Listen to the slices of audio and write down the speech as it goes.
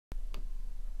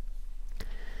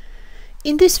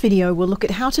In this video, we'll look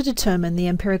at how to determine the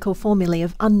empirical formulae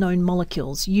of unknown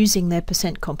molecules using their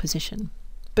percent composition.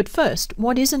 But first,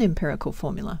 what is an empirical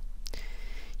formula?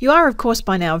 You are, of course,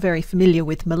 by now very familiar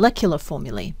with molecular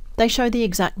formulae. They show the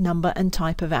exact number and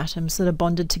type of atoms that are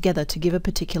bonded together to give a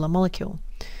particular molecule.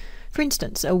 For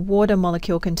instance, a water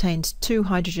molecule contains 2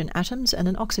 hydrogen atoms and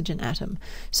an oxygen atom,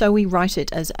 so we write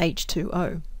it as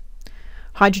H2O.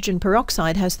 Hydrogen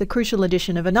peroxide has the crucial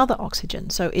addition of another oxygen,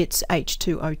 so it's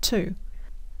H2O2.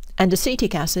 And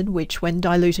acetic acid, which when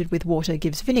diluted with water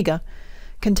gives vinegar,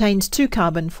 contains 2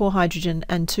 carbon, 4 hydrogen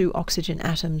and 2 oxygen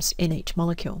atoms in each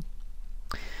molecule.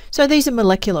 So these are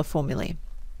molecular formulae.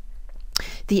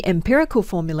 The empirical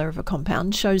formula of a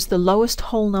compound shows the lowest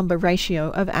whole number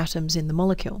ratio of atoms in the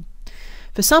molecule.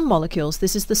 For some molecules,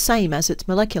 this is the same as its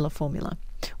molecular formula.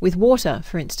 With water,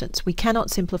 for instance, we cannot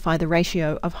simplify the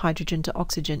ratio of hydrogen to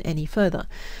oxygen any further,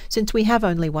 since we have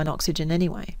only 1 oxygen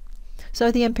anyway. So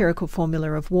the empirical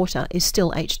formula of water is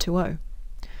still H2O.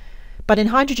 But in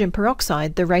hydrogen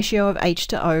peroxide, the ratio of H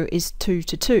to O is 2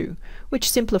 to 2, which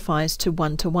simplifies to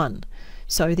 1 to 1.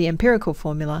 So the empirical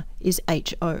formula is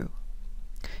HO.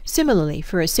 Similarly,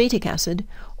 for acetic acid,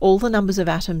 all the numbers of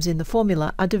atoms in the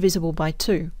formula are divisible by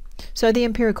 2. So the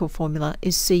empirical formula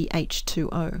is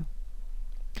CH2O.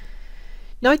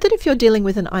 Note that if you're dealing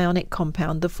with an ionic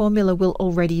compound, the formula will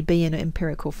already be an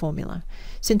empirical formula,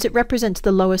 since it represents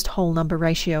the lowest whole number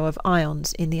ratio of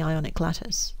ions in the ionic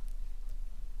lattice.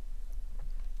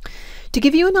 To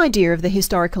give you an idea of the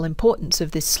historical importance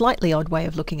of this slightly odd way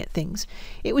of looking at things,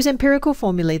 it was empirical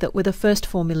formulae that were the first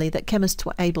formulae that chemists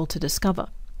were able to discover.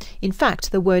 In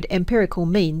fact, the word empirical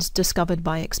means discovered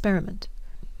by experiment.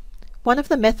 One of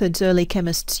the methods early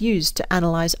chemists used to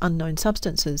analyze unknown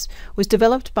substances was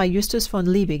developed by Justus von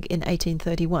Liebig in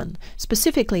 1831,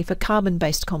 specifically for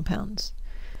carbon-based compounds.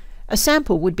 A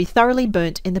sample would be thoroughly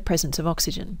burnt in the presence of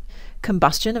oxygen.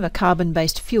 Combustion of a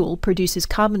carbon-based fuel produces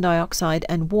carbon dioxide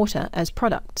and water as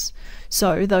products.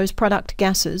 So those product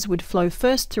gases would flow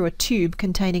first through a tube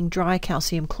containing dry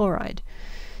calcium chloride.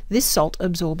 This salt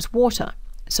absorbs water.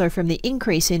 So from the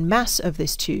increase in mass of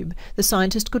this tube, the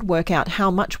scientist could work out how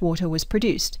much water was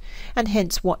produced, and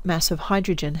hence what mass of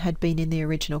hydrogen had been in the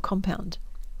original compound.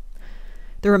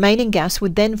 The remaining gas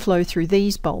would then flow through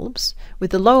these bulbs,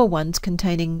 with the lower ones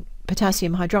containing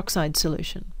potassium hydroxide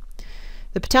solution.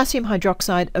 The potassium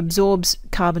hydroxide absorbs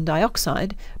carbon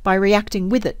dioxide by reacting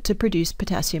with it to produce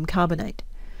potassium carbonate.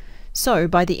 So,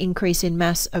 by the increase in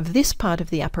mass of this part of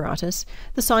the apparatus,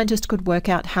 the scientist could work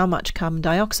out how much carbon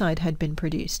dioxide had been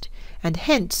produced, and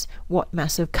hence what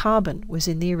mass of carbon was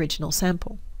in the original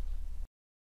sample.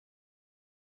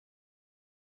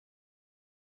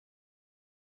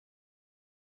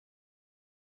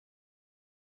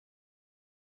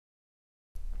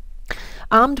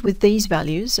 Armed with these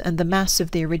values and the mass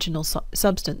of the original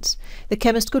substance, the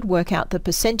chemist could work out the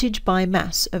percentage by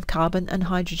mass of carbon and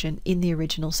hydrogen in the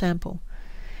original sample.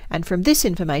 And from this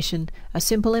information, a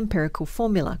simple empirical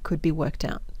formula could be worked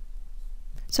out.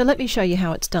 So let me show you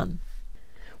how it's done.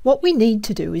 What we need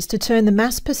to do is to turn the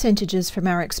mass percentages from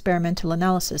our experimental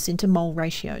analysis into mole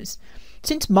ratios.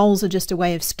 Since moles are just a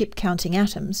way of skip counting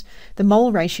atoms, the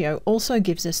mole ratio also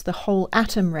gives us the whole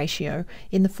atom ratio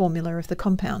in the formula of the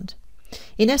compound.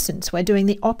 In essence, we're doing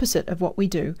the opposite of what we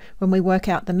do when we work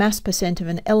out the mass percent of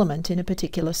an element in a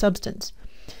particular substance.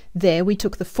 There we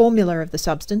took the formula of the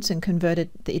substance and converted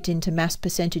it into mass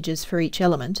percentages for each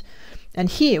element, and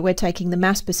here we're taking the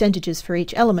mass percentages for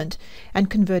each element and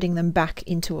converting them back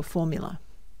into a formula.